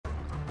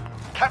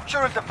Capture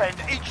and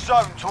defend each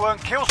zone to earn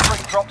kill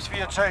streak drops for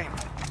your team.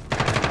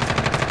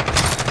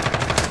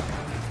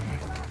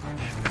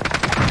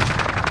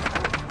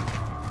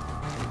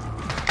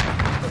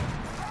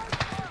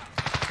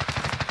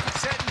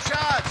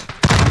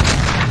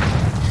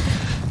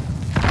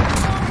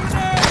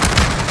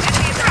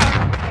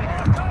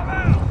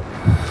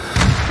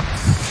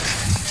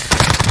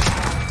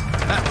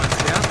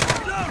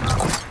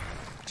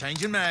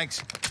 Changing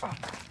mags.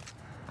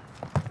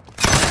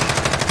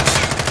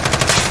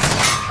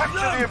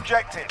 Capture the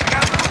objective.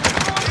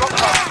 Drop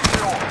zone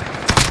secure.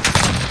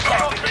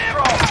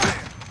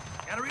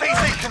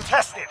 DZ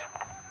contested.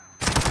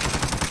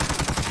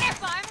 If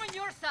I'm on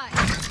your side.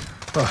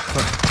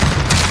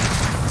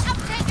 I'm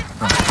taking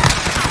fire.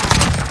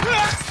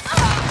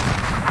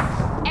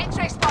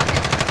 X-ray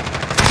spotted.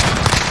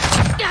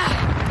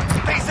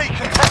 DZ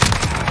contested.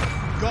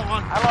 Go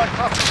on. Allied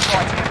cluster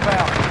strike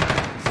inbound.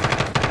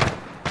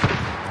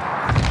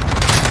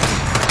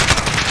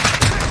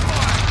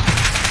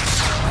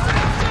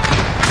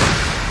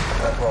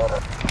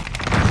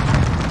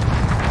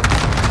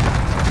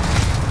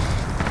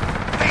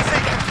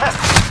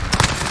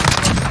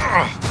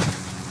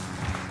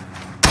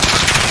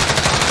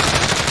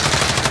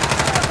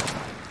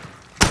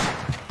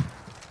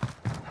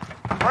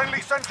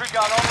 Friendly sentry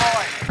gun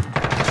online.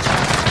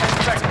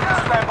 10 seconds.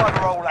 Stand by to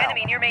roll out.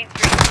 Enemy near Main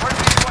Street.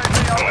 Friendly UAV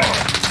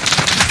overhead.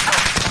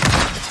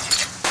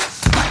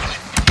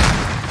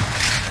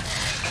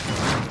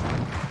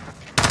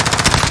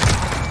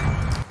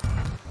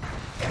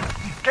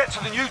 Get to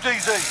the new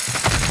DZ.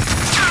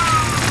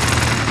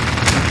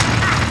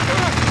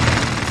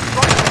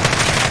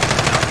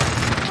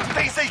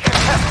 DZ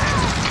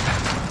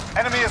contested.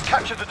 Enemy has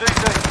captured the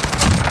DZ.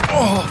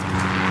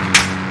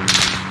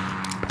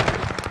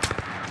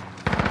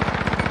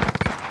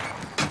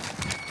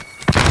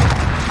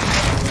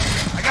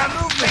 I got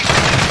movement.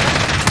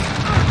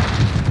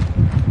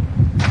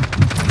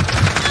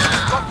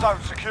 Drop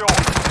zone secure.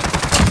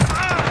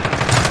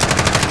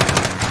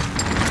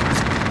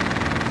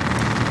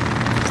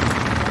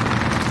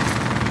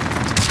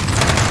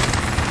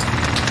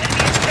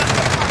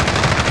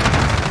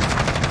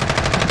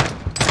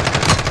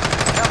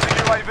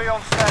 On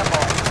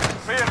standby.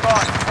 Be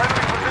advised,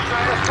 friendly position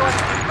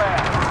airstrike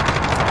inbound.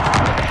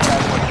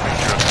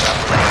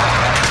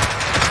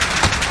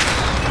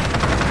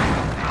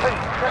 Team,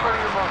 get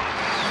ready to move.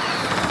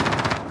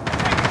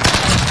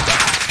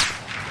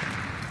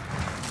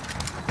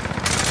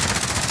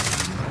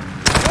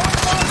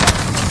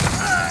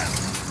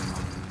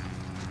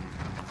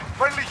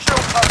 Friendly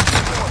shield post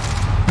secured.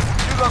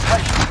 New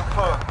location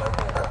confirmed.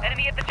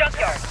 Enemy at the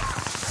junkyard.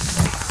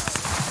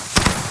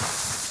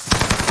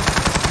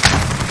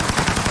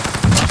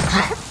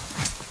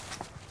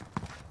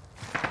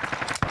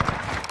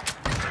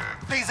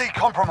 DZ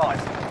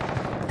compromised.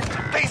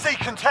 DZ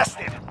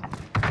contested.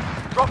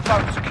 Drop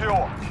zone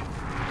secure.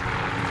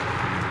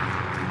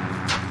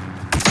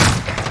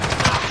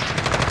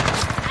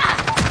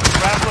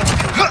 Rambler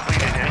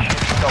completed.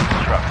 Initiate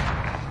self-destruct.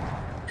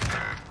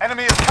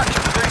 Enemy has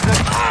captured the DZ.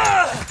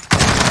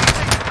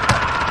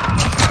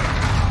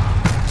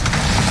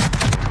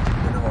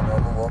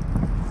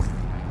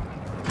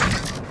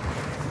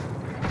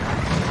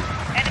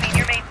 Enemy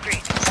near Main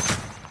Street.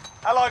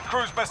 Allied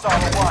cruise missile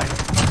away.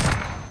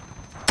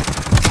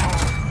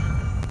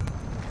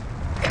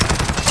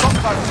 Drop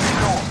zone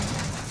secure.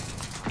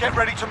 Get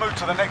ready to move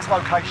to the next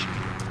location.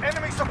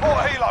 Enemy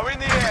support helo in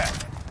the air.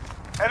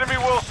 Enemy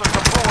Wilson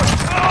deployed.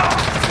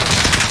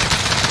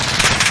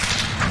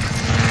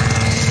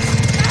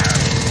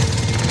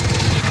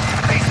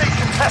 DC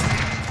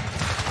contested.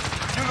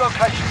 New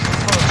location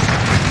confirmed.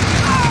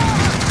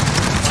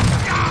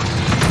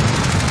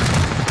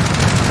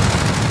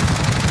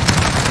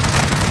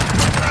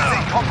 DC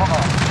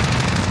compromised.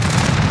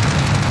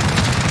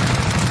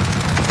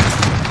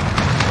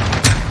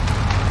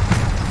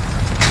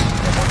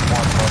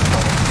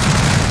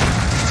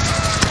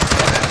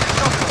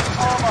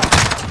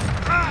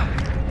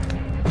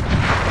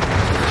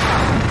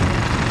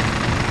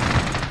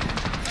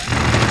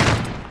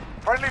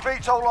 Friendly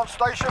VTOL on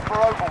station for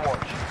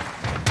Overwatch.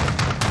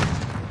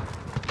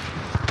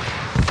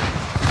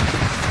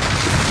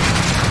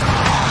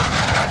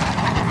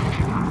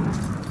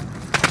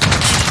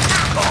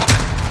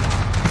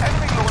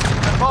 Enemy launching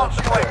an advanced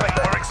UAV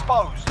are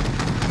exposed.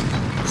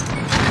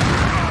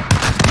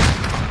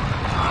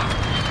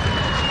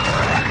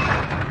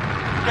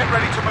 Get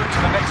ready to move to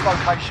the next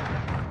location.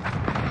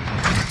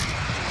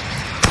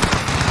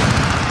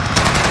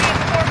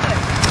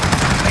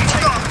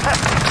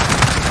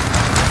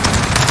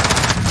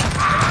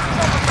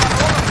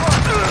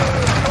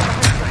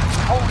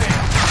 Hold it.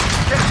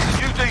 Get to the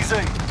UDZ.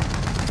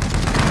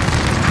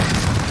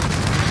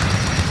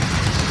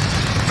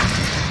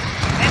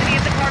 Enemy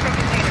at the cargo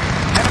container.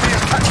 Enemy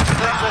has captured the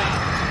DZ.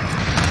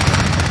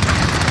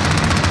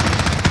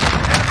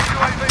 Enemy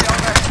UAV on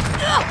there.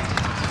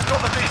 Got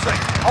the DC.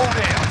 Hold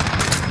it.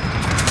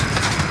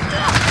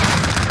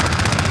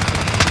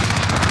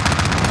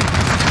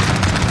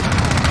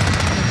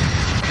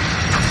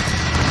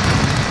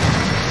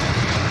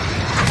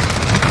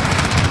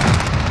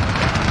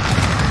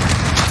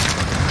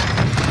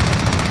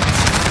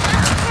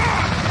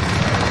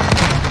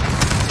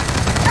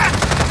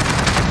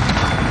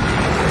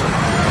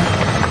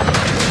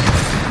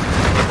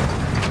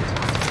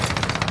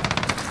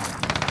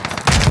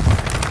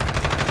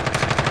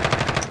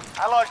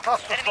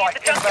 Cluster Enemy at strike the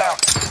junkyard. inbound.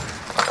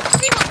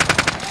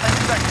 10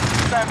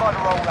 seconds. Stand by to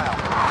roll out.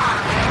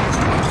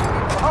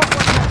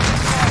 Halfway there.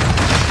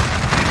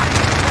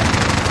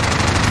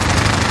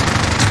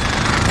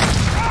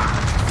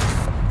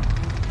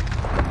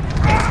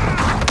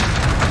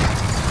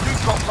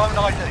 You've got zone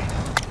ID.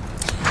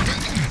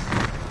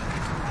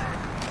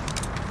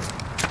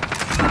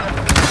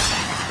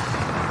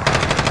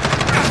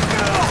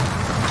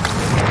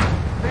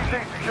 DZ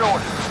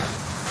secured.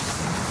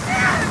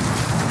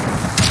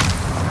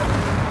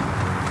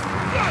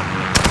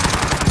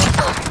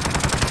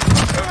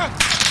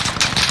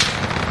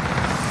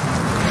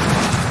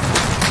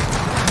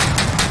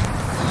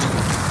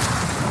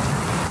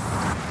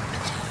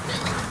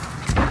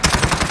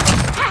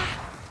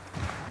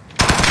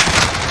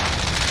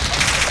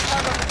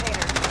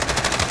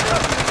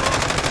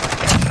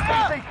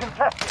 DZ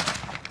contested.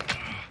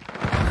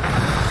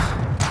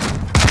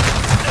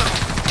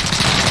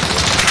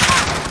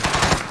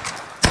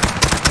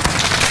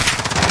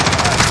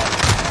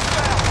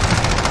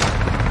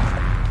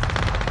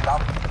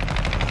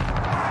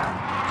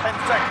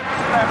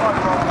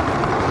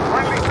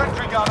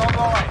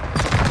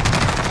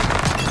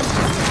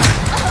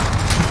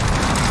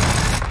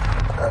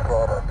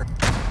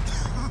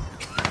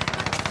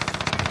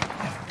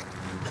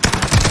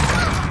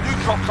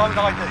 Drop zone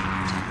ID.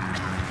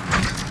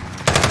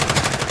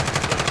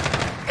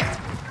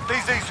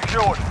 DZ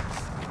secured.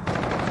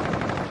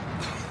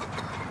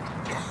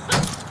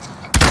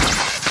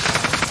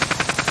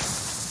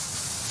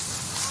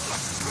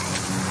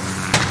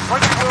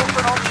 Wendy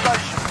Wilson on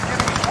station,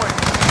 beginning swing.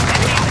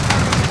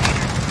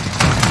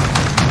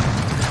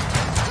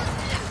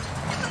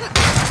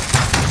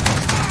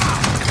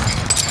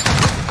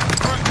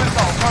 Cruise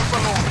missile, go for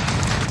launch.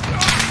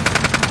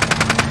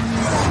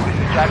 This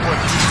is Jaguar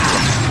 2-0.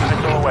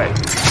 Units all away.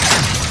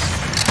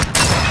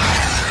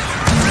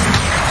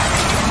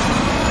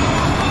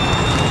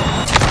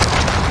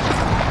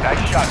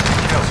 Nice shot,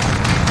 kill.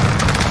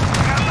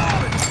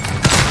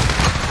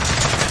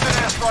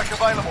 Precision airstrike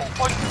available.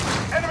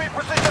 Enemy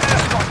precision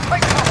airstrike,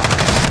 take cover.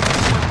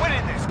 We're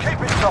winning this, keep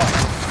it tight.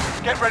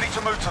 Get ready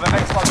to move to the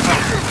next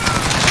location.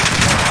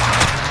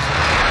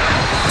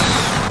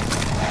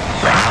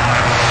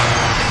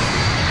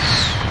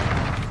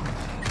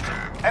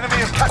 Enemy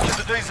has captured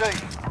the DZ.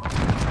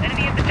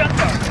 Enemy at the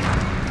junkyard.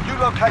 New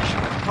location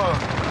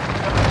confirmed.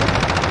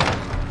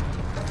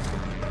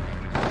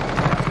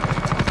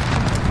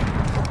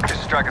 This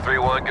is Striker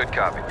 3-1, good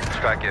copy.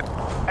 Strike it.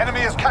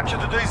 Enemy has captured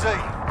the DZ.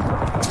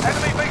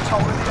 Enemy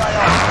VTOL in the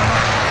AO.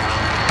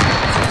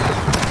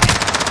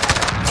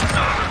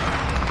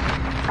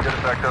 Get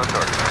effect on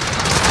target.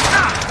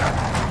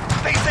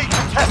 DZ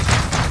contested.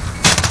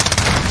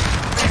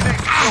 DZ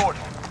secured.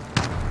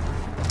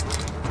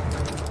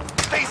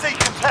 DZ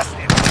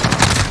contested.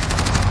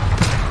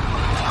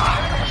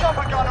 Enemy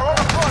jumper gunner on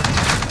approach.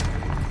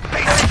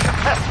 DZ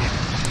contested.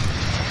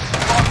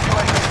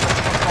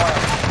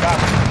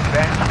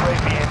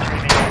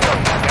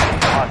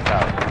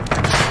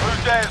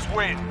 Cruz Dares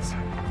wins.